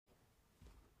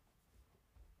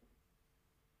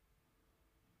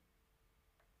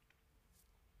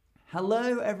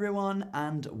Hello everyone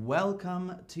and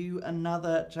welcome to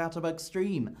another Chatterbug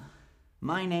stream.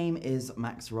 My name is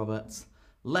Max Roberts.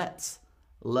 Let's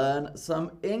learn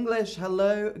some English.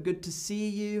 Hello, good to see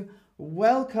you.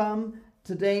 Welcome.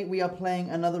 Today we are playing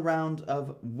another round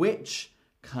of Which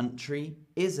Country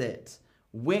Is It?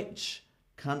 Which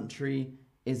country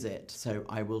is it? So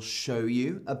I will show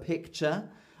you a picture.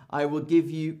 I will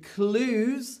give you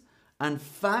clues and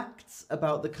facts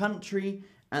about the country,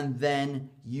 and then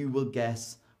you will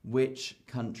guess which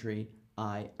country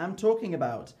I am talking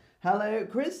about. Hello,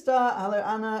 Krista. Hello,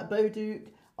 Anna, Boduk,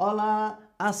 Ola,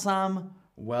 Assam.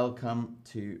 Welcome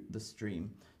to the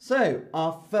stream. So,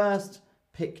 our first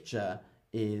picture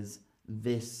is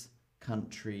this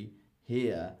country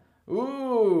here.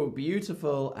 Ooh,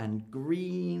 beautiful and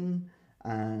green,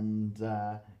 and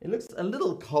it looks a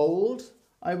little cold,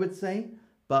 I would say,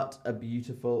 but a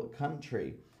beautiful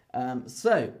country.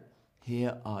 So,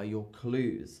 here are your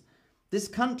clues. This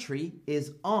country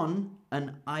is on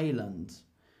an island.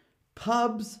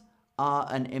 Pubs are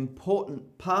an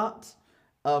important part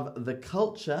of the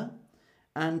culture,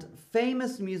 and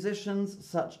famous musicians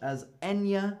such as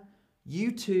Enya,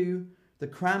 U2, the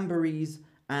Cranberries,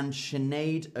 and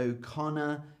Sinead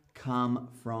O'Connor come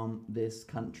from this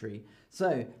country.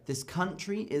 So, this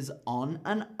country is on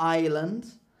an island.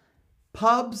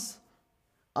 Pubs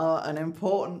are an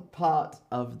important part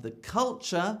of the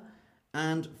culture,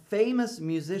 and famous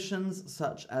musicians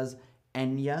such as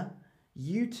Enya,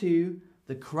 U2,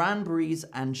 the Cranberries,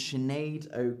 and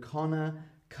Sinead O'Connor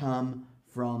come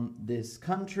from this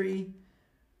country.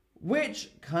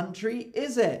 Which country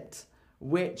is it?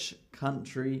 Which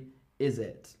country is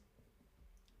it?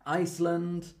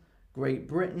 Iceland, Great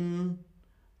Britain,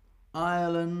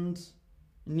 Ireland,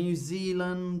 New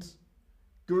Zealand,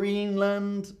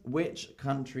 Greenland. Which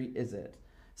country is it?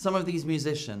 Some of these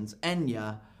musicians,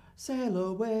 Enya, sail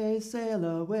away, sail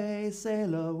away,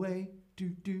 sail away, do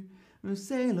do,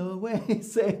 sail away,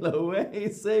 sail away,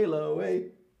 sail away.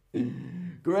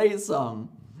 Great song.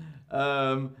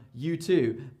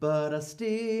 U2, but I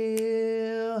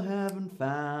still haven't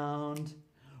found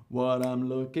what I'm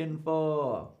looking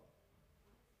for.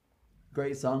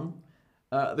 Great song.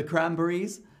 The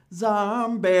Cranberries,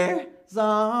 zombie,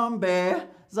 zombie,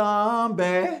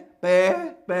 zombie,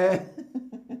 bear, bear.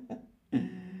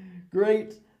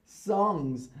 Great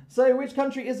songs. So which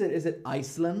country is it? Is it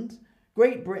Iceland,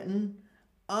 Great Britain,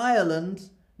 Ireland,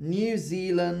 New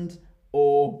Zealand,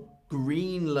 or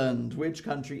Greenland? Which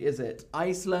country is it?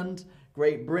 Iceland,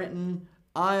 Great Britain,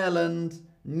 Ireland,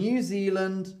 New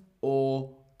Zealand,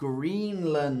 or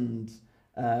Greenland?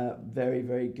 Very,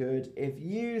 very good. If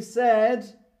you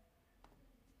said,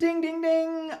 ding, ding,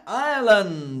 ding,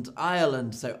 Ireland.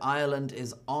 Ireland. So Ireland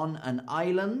is on an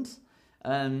island.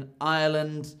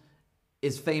 Ireland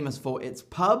is famous for its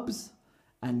pubs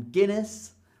and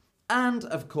Guinness. And,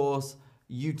 of course,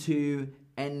 U2,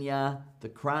 Enya, the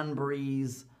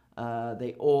Cranberries,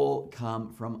 they all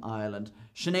come from Ireland.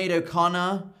 Sinead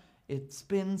O'Connor, it's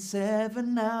been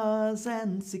 7 hours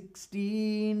and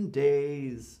 16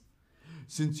 days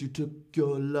since you took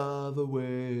your love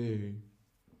away.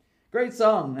 Great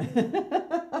song.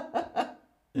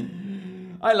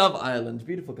 I love Ireland.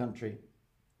 Beautiful country.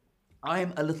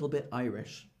 I'm a little bit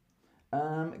Irish.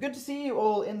 Good to see you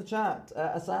all in the chat.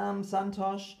 Assam,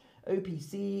 Santosh,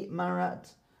 OPC,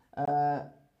 Marat.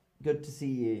 Good to see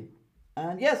you.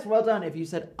 And yes, well done if you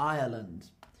said Ireland.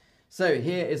 So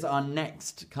here is our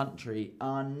next country.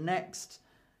 Our next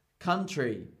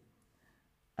country.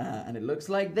 And it looks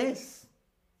like this.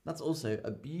 That's also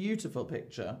a beautiful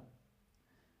picture.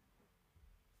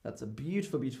 That's a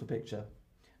beautiful, beautiful picture.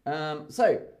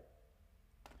 So,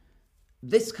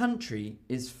 this country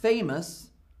is famous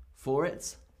for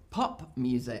its pop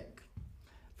music.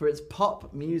 For its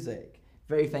pop music.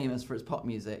 Very famous for its pop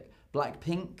music.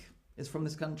 Blackpink is from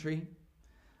this country.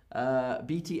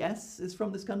 BTS is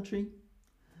from this country.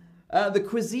 The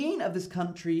cuisine of this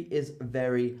country is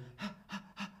very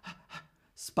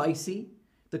spicy.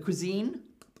 The cuisine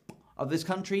of this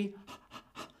country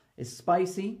is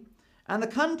spicy. And the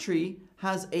country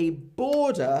has a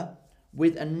border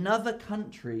with another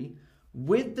country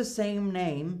with the same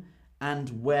name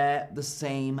and where the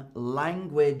same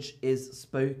language is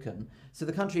spoken. So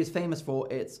the country is famous for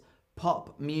its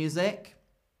pop music.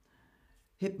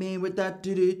 Hit me with that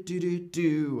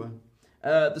do-do-do-do-do.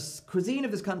 The cuisine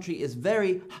of this country is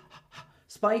very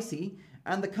spicy,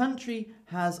 and the country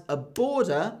has a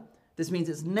border. This means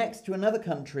it's next to another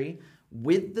country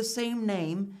with the same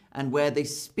name and where they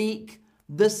speak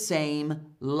the same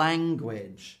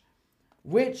language.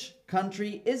 Which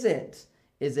country is it?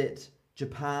 Is it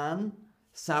Japan,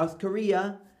 South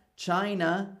Korea,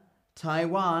 China,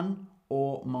 Taiwan,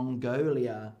 or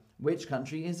Mongolia? Which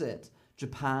country is it?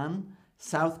 Japan,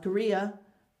 South Korea,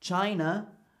 China,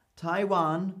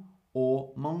 Taiwan,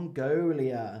 or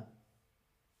Mongolia?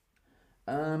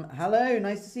 Hello,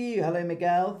 nice to see you. Hello,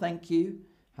 Miguel, thank you.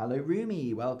 Hello,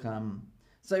 Rumi, welcome.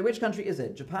 So which country is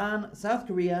it? Japan, South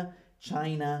Korea,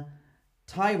 China,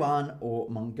 Taiwan, or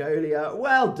Mongolia?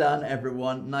 Well done,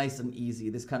 everyone. Nice and easy.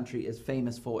 This country is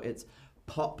famous for its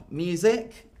pop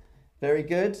music. Very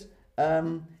good.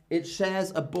 It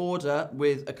shares a border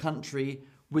with a country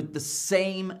with the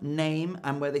same name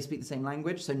and where they speak the same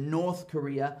language. So North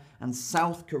Korea and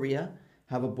South Korea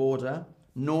have a border.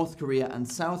 North Korea and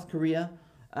South Korea.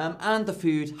 And the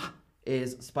food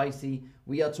is spicy.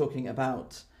 We are talking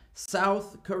about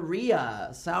South Korea.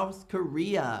 South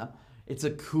Korea. It's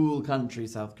a cool country,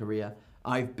 South Korea.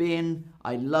 I've been.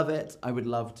 I love it. I would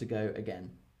love to go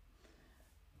again.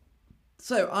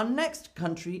 So our next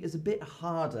country is a bit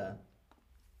harder.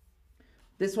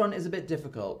 This one is a bit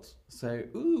difficult. So,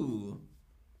 ooh,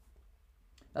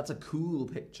 that's a cool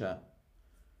picture.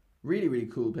 Really, really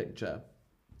cool picture.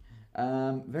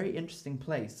 Very interesting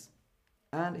place.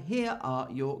 And here are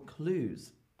your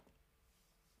clues.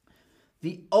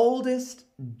 The oldest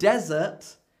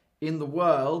desert in the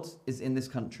world is in this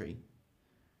country.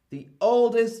 The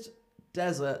oldest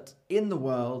desert in the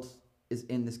world is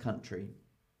in this country.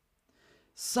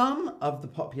 Some of the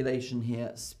population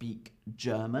here speak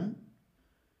German.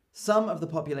 Some of the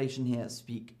population here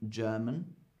speak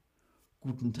German.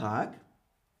 Guten Tag.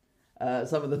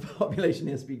 Some of the population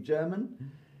here speak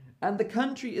German. And the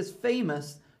country is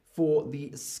famous for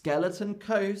the Skeleton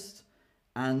Coast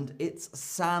and its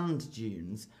sand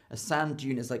dunes. A sand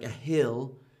dune is like a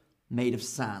hill made of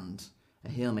sand. A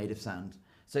hill made of sand.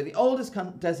 So the oldest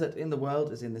desert in the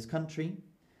world is in this country.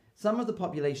 Some of the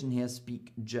population here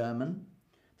speak German.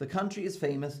 The country is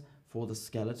famous for the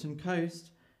Skeleton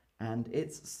Coast and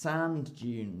its sand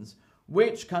dunes.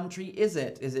 Which country is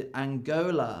it? Is it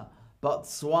Angola,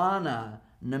 Botswana,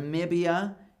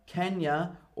 Namibia,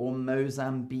 Kenya, or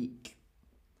Mozambique?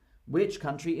 Which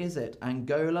country is it?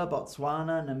 Angola,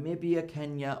 Botswana, Namibia,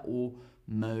 Kenya, or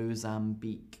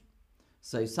Mozambique?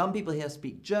 So some people here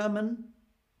speak German.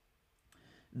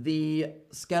 The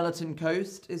Skeleton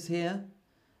Coast is here.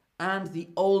 And the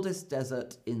oldest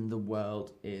desert in the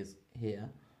world is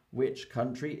here. Which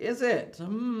country is it?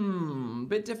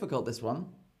 Bit difficult, this one.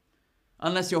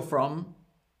 Unless you're from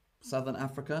Southern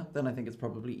Africa, then I think it's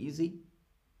probably easy.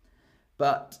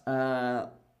 But, yeah,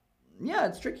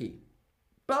 it's tricky.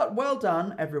 But well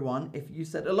done, everyone. If you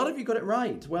said, a lot of you got it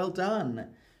right. Well done.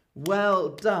 Well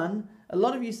done. A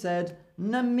lot of you said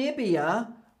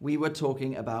Namibia. We were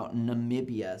talking about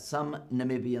Namibia. Some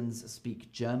Namibians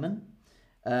speak German.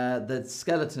 The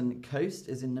Skeleton Coast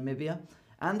is in Namibia.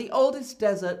 And the oldest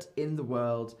desert in the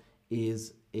world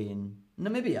is in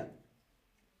Namibia.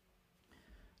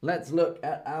 Let's look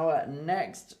at our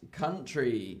next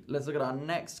country. Let's look at our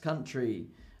next country.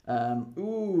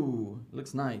 Ooh,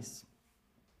 looks nice.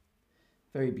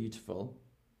 Very beautiful.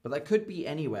 But that could be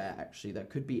anywhere, actually. That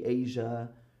could be Asia.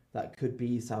 That could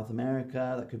be South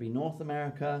America. That could be North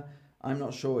America. I'm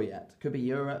not sure yet. Could be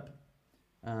Europe.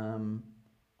 I'm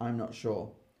not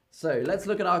sure. So let's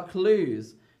look at our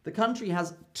clues. The country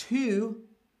has 2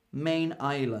 main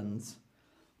islands.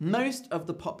 Most of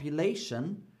the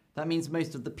population, that means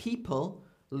most of the people,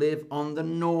 live on the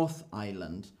North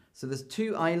Island. So there's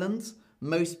 2 islands.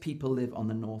 Most people live on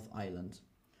the North Island.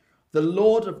 The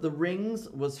Lord of the Rings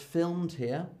was filmed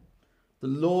here. The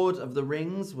Lord of the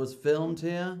Rings was filmed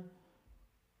here.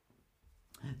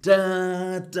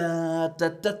 Da da da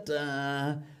da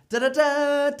da. Da da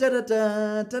da da da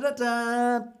da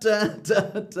da da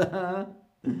da da.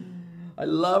 I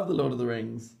love the Lord of the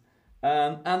Rings.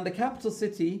 And the capital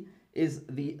city is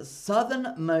the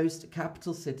southernmost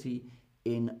capital city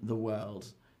in the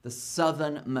world. The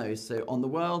southernmost. So on the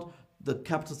world, the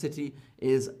capital city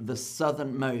is the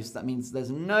southernmost. That means there's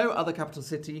no other capital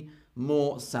city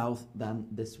more south than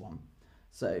this one.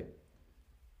 So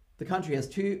the country has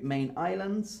 2 main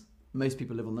islands. Most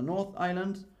people live on the North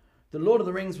Island. The Lord of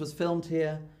the Rings was filmed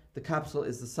here. The capital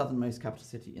is the southernmost capital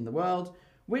city in the world.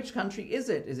 Which country is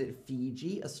it? Is it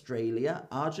Fiji, Australia,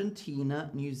 Argentina,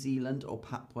 New Zealand, or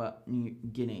Papua New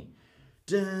Guinea?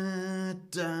 Da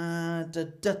da da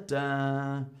da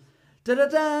da. Da da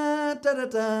da da da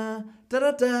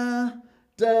da da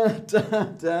da da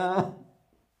da.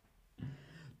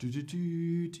 Do do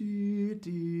do do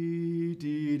do do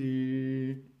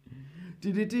do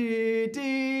do do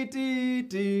do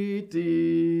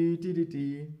do do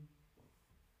do.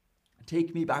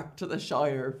 Take me back to the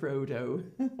Shire, Frodo.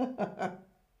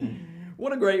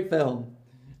 What a great film.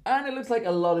 And it looks like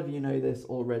a lot of you know this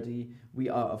already. We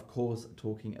are, of course,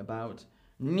 talking about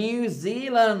New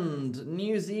Zealand.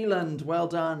 New Zealand, well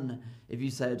done if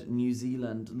you said New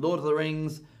Zealand. Lord of the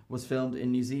Rings was filmed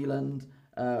in New Zealand.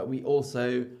 We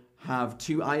also have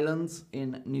 2 islands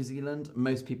in New Zealand.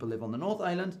 Most people live on the North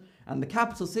Island. And the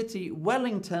capital city,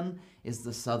 Wellington, is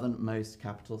the southernmost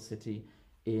capital city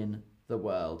in the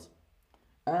world.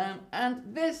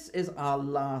 And this is our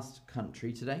last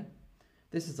country today.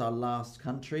 This is our last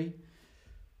country.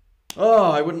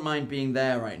 Oh, I wouldn't mind being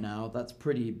there right now. That's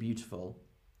pretty beautiful.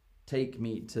 Take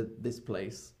me to this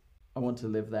place. I want to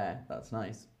live there. That's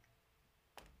nice.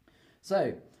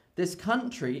 So, this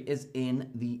country is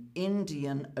in the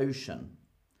Indian Ocean.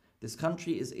 This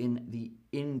country is in the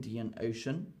Indian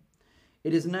Ocean.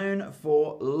 It is known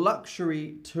for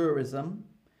luxury tourism.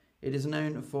 It is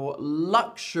known for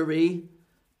luxury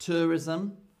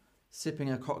tourism.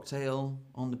 Sipping a cocktail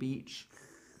on the beach.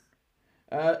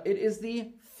 It is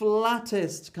the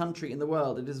flattest country in the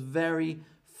world. It is very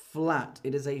flat.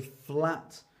 It is a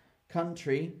flat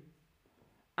country.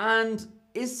 And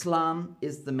Islam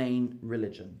is the main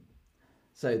religion.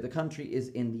 So the country is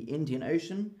in the Indian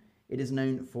Ocean. It is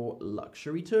known for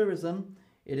luxury tourism.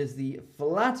 It is the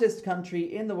flattest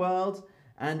country in the world.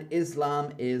 And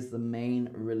Islam is the main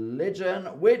religion.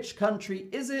 Which country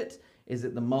is it? Is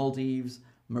it the Maldives,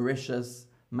 Mauritius,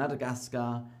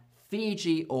 Madagascar,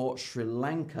 Fiji, or Sri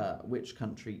Lanka? Which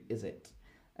country is it?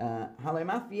 Hello,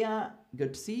 Mafia.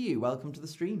 Good to see you. Welcome to the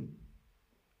stream.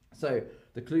 So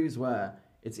the clues were,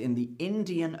 it's in the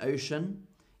Indian Ocean.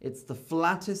 It's the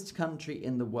flattest country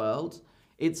in the world.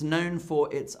 It's known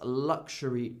for its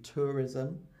luxury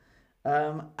tourism.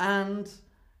 What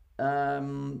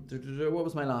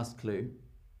was my last clue?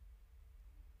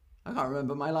 I can't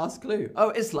remember my last clue.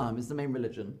 Oh, Islam is the main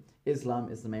religion. Islam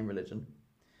is the main religion.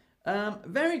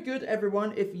 Very good,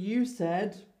 everyone. If you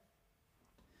said,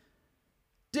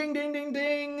 ding, ding, ding,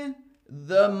 ding,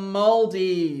 the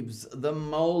Maldives. The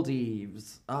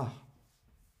Maldives. Ah,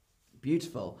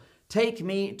 beautiful. Take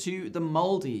me to the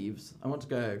Maldives. I want to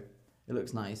go. It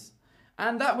looks nice.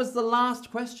 And that was the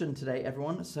last question today,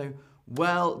 everyone. So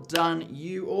well done,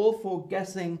 you all, for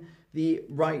guessing the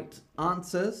right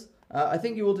answers. I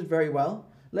think you all did very well.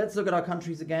 Let's look at our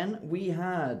countries again. We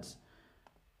had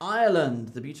Ireland,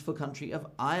 the beautiful country of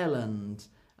Ireland.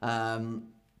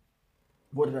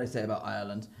 What did I say about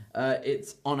Ireland?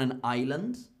 It's on an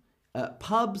island.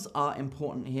 Pubs are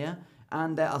important here.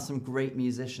 And there are some great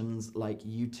musicians like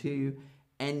U2,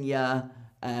 Enya,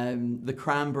 the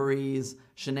Cranberries,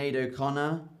 Sinead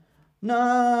O'Connor.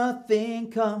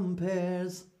 Nothing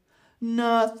compares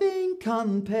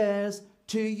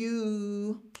to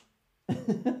you.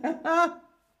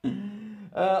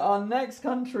 Our next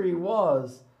country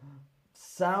was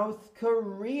South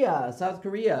Korea. South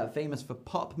Korea, famous for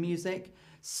pop music,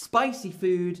 spicy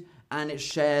food, and it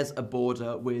shares a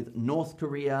border with North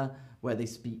Korea, where they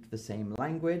speak the same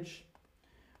language.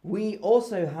 We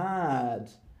also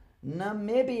had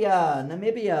Namibia,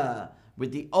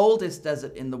 with the oldest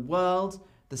desert in the world,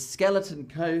 the Skeleton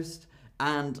Coast,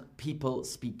 and people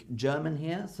speak German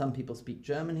here. Some people speak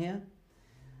German here.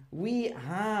 We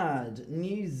had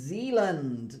New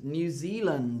Zealand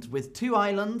with 2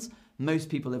 islands. Most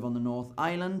people live on the North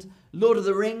Island. Lord of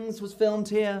the Rings was filmed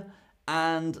here.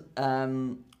 And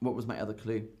what was my other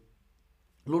clue?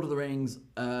 Lord of the Rings,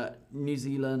 New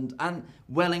Zealand, and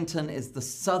Wellington is the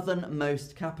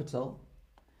southernmost capital.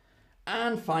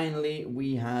 And finally,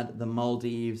 we had the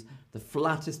Maldives, the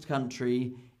flattest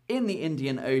country in the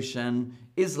Indian Ocean.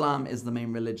 Islam is the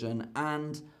main religion,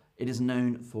 and it is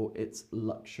known for its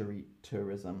luxury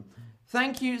tourism.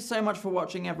 Thank you so much for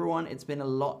watching, everyone. It's been a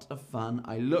lot of fun.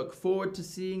 I look forward to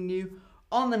seeing you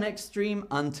on the next stream.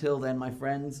 Until then, my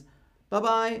friends,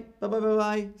 bye-bye. Bye-bye,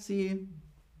 bye-bye. See you.